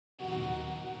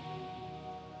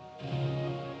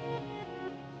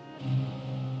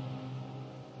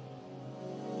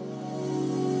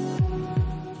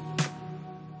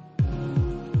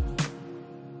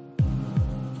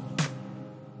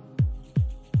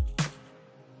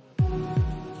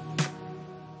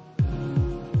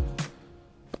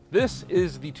This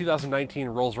is the 2019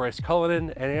 Rolls-Royce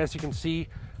Cullinan, and as you can see,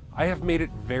 I have made it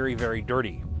very, very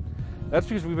dirty. That's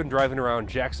because we've been driving around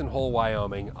Jackson Hole,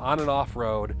 Wyoming on and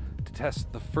off-road to test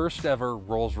the first ever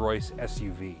Rolls-Royce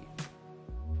SUV.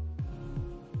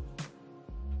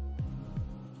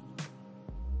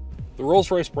 The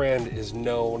Rolls-Royce brand is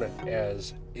known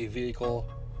as a vehicle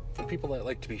for people that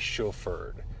like to be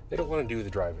chauffeured. They don't want to do the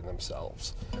driving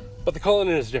themselves. But the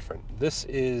Cullinan is different. This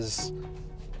is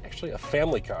actually a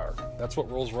family car. That's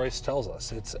what Rolls-Royce tells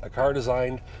us. It's a car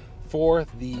designed for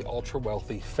the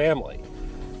ultra-wealthy family.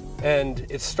 And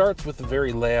it starts with the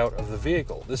very layout of the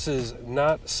vehicle. This is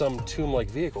not some tomb-like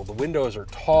vehicle. The windows are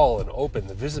tall and open.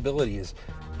 The visibility is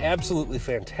absolutely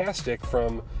fantastic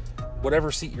from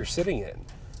whatever seat you're sitting in.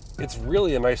 It's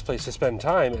really a nice place to spend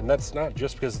time, and that's not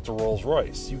just because it's a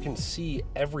Rolls-Royce. You can see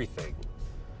everything.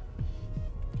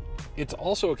 It's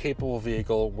also a capable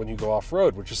vehicle when you go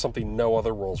off-road, which is something no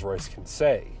other Rolls-Royce can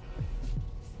say.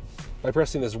 By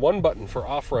pressing this one button for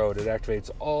off-road, it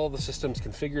activates all the systems,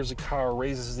 configures the car,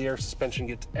 raises the air suspension,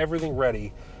 gets everything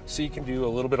ready so you can do a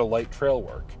little bit of light trail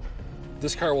work.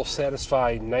 This car will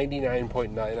satisfy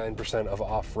 99.99% of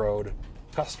off-road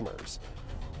customers.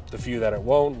 The few that it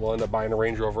won't will end up buying a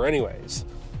Range Rover anyways.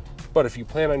 But if you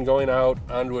plan on going out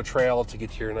onto a trail to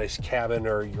get to your nice cabin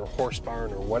or your horse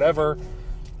barn or whatever,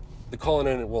 the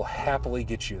Cullinan will happily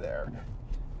get you there.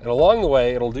 And along the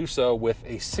way, it'll do so with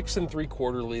a 6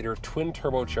 3/4 liter twin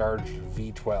turbocharged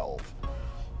V12.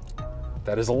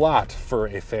 That is a lot for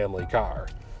a family car.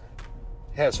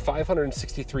 It has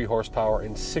 563 horsepower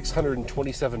and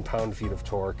 627 pound-feet of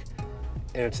torque,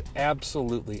 and it's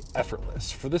absolutely effortless.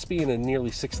 For this being a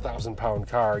nearly 6,000 pound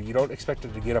car, you don't expect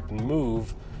it to get up and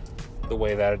move the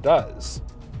way that it does.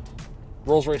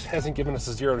 Rolls-Royce hasn't given us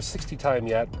a 0 to 60 time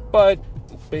yet, but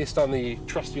based on the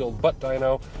trusty old butt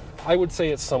dyno, I would say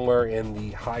it's somewhere in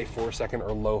the high 4-second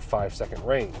or low 5-second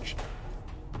range.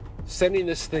 Sending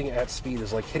this thing at speed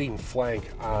is like hitting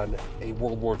flank on a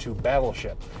World War II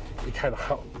battleship. It kind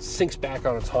of sinks back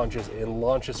on its haunches and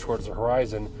launches towards the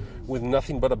horizon with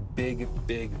nothing but a big,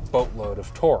 big boatload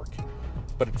of torque.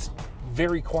 But it's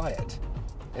very quiet.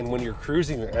 And when you're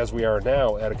cruising, as we are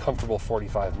now, at a comfortable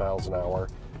 45 miles an hour,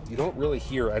 you don't really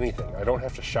hear anything. I don't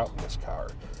have to shout in this car.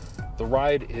 The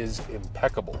ride is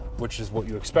impeccable, which is what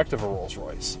you expect of a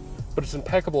Rolls-Royce. But it's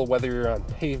impeccable whether you're on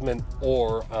pavement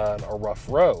or on a rough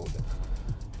road.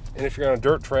 And if you're on a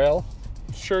dirt trail,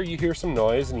 sure, you hear some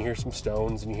noise and you hear some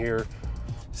stones and you hear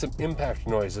some impact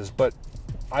noises, but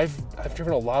I've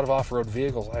driven a lot of off-road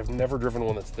vehicles. I've never driven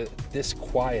one that's this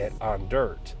quiet on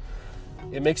dirt.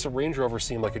 It makes a Range Rover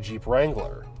seem like a Jeep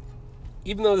Wrangler.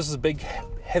 Even though this is a big,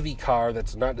 heavy car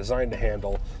that's not designed to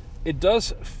handle, it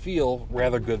does feel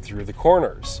rather good through the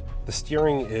corners. The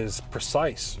steering is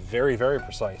precise, very, very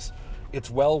precise. It's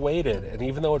well weighted, and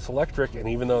even though it's electric, and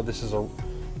even though this is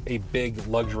a big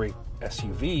luxury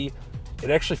SUV, it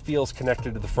actually feels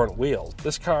connected to the front wheels.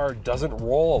 This car doesn't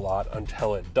roll a lot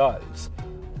until it does.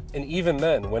 And even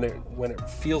then, when it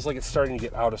feels like it's starting to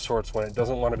get out of sorts, when it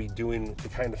doesn't want to be doing the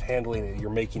kind of handling that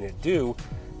you're making it do,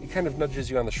 it kind of nudges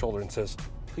you on the shoulder and says,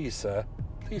 "Please, sir,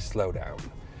 please slow down."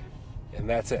 And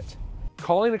that's it.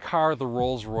 Calling a car the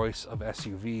Rolls-Royce of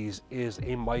SUVs is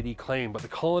a mighty claim, but the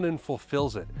Cullinan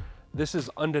fulfills it. This is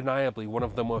undeniably one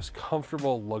of the most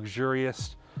comfortable,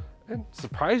 luxurious, and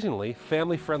surprisingly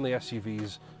family-friendly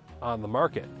SUVs on the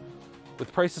market.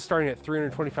 With prices starting at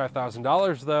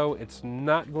 $325,000 though, it's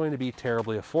not going to be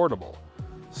terribly affordable.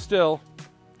 Still,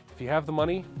 if you have the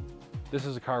money, this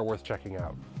is a car worth checking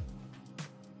out.